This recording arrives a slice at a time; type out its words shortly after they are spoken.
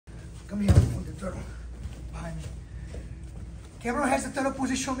Come here on the turtle behind me. Cameron has the turtle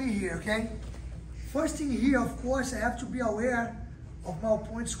position me here, okay? First thing here, of course, I have to be aware of my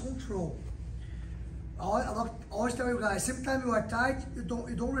opponent's control. I always tell you guys, every time you are tight, you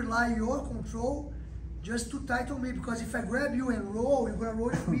don't rely on your control just too tight on me, because if I grab you and roll, you're gonna roll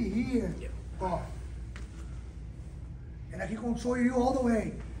to me here. Yep. Oh. And I can control you all the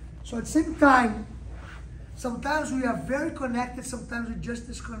way. So at the same time, sometimes we are very connected, sometimes we just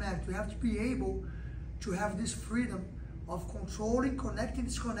disconnect. We have to be able to have this freedom of controlling, connecting,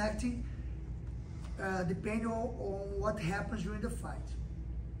 disconnecting, depending on what happens during the fight.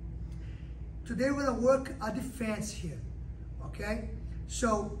 Today we're gonna work a defense here, okay?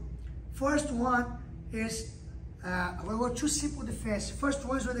 So, first one is, I'm gonna go two simple defense. First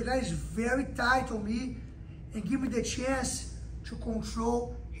one is when the guy is very tight on me and give me the chance to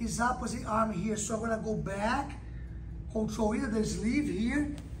control his opposite arm here. So I'm gonna go back, control either the sleeve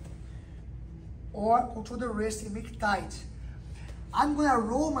here, or control the wrist and make it tight. I'm gonna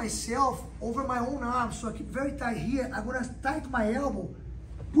roll myself over my own arm, so I keep very tight here. I'm gonna tighten my elbow,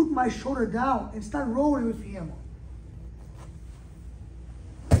 put my shoulder down, and start rolling with him.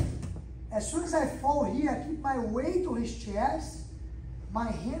 As soon as I fall here, I keep my weight on his chest,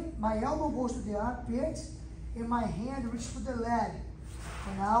 my elbow goes to the armpit, and my hand reaches to the leg.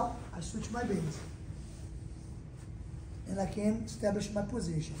 And now I switch my base. And I can establish my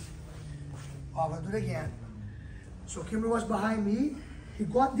position. I'm gonna do it again. So Kimber was behind me.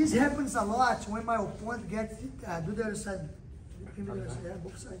 This happens a lot when my opponent gets, do the other side. Yeah,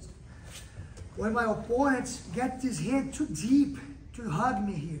 both sides. When my opponent gets his hand too deep to hug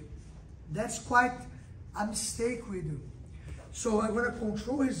me here. That's quite a mistake we do. So I'm gonna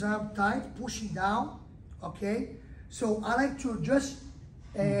control his arm tight, pushing down, okay? So I like to just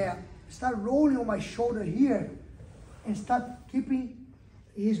start rolling on my shoulder here and start keeping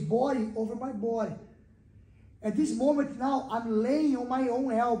his body over my body. At this moment now, I'm laying on my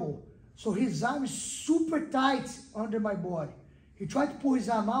own elbow. So his arm is super tight under my body. He tried to pull his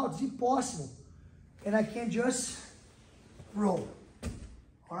arm out, it's impossible. And I can just roll.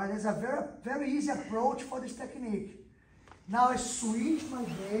 All right, there's a very, very easy approach for this technique. Now I switch my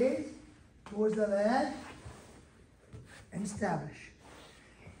base towards the leg and establish.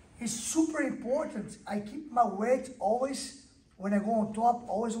 It's super important. I keep my weight always, when I go on top,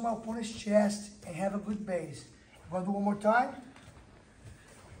 always on my opponent's chest and have a good base. I'm gonna do one more time.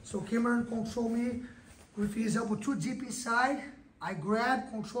 So Cameron control me with his elbow too deep inside. I grab,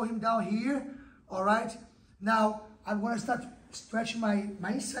 control him down here. All right. Now I'm gonna start stretching my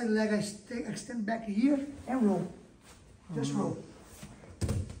inside leg. I extend back here and roll. Just roll.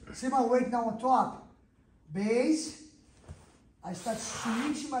 See my weight now on top. Base. I start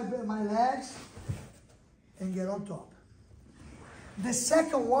switching my legs and get on top. The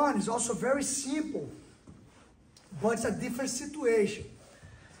second one is also very simple, but it's a different situation.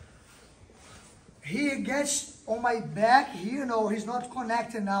 He gets on my back here. No, he's not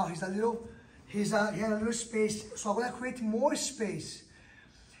connected now. He has a little space. So I'm gonna create more space.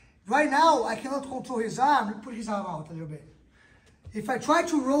 Right now, I cannot control his arm. Let me put his arm out a little bit. If I try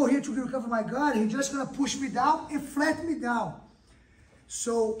to roll here to recover my guard, he's just gonna push me down and flatten me down.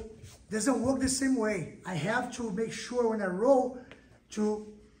 So doesn't work the same way. I have to make sure when I roll to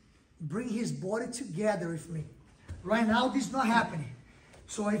bring his body together with me. Right now, this is not happening.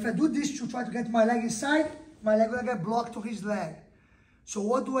 So if I do this to try to get my leg inside, my leg will get blocked to his leg. So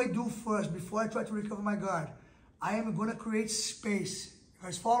what do I do first before I try to recover my guard? I am gonna create space. You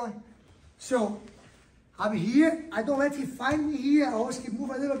guys following? So I'm here. I don't let him find me here. I always keep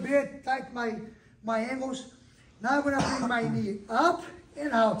moving a little bit, tighten my angles. Now I'm gonna bring my knee up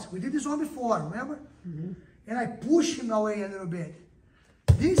and out. We did this one before, remember? Mm-hmm. And I push him away a little bit.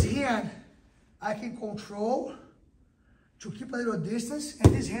 This hand I can control to keep a little distance,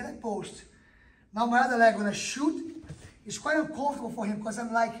 and this hand I post. Now my other leg, when I shoot, it's quite uncomfortable for him because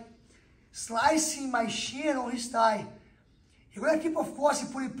I'm like slicing my shin on his thigh. He's gonna keep, of course,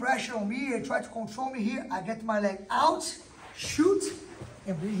 putting pressure on me and try to control me here. I get my leg out, shoot,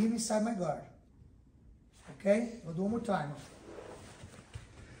 and bring him inside my guard. Okay? I'll do one more time.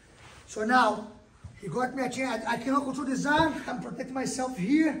 So now, he got me a chance. I cannot control this arm. I'm protecting myself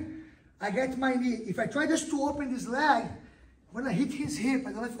here. I get my knee. If I try just to open this leg, I'm gonna hit his hip.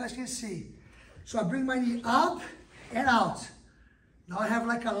 I don't know if you guys can see. So I bring my knee up and out. Now I have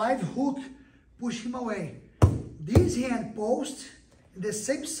like a live hook, push him away. This hand post, the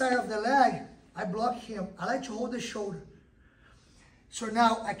same side of the leg, I block him. I like to hold the shoulder. So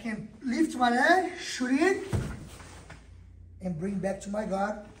now I can lift my leg, shoot in, and bring back to my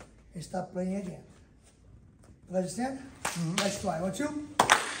guard and start playing again. You understand? Mm-hmm. Let's try. 1, 2.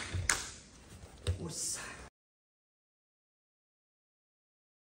 força.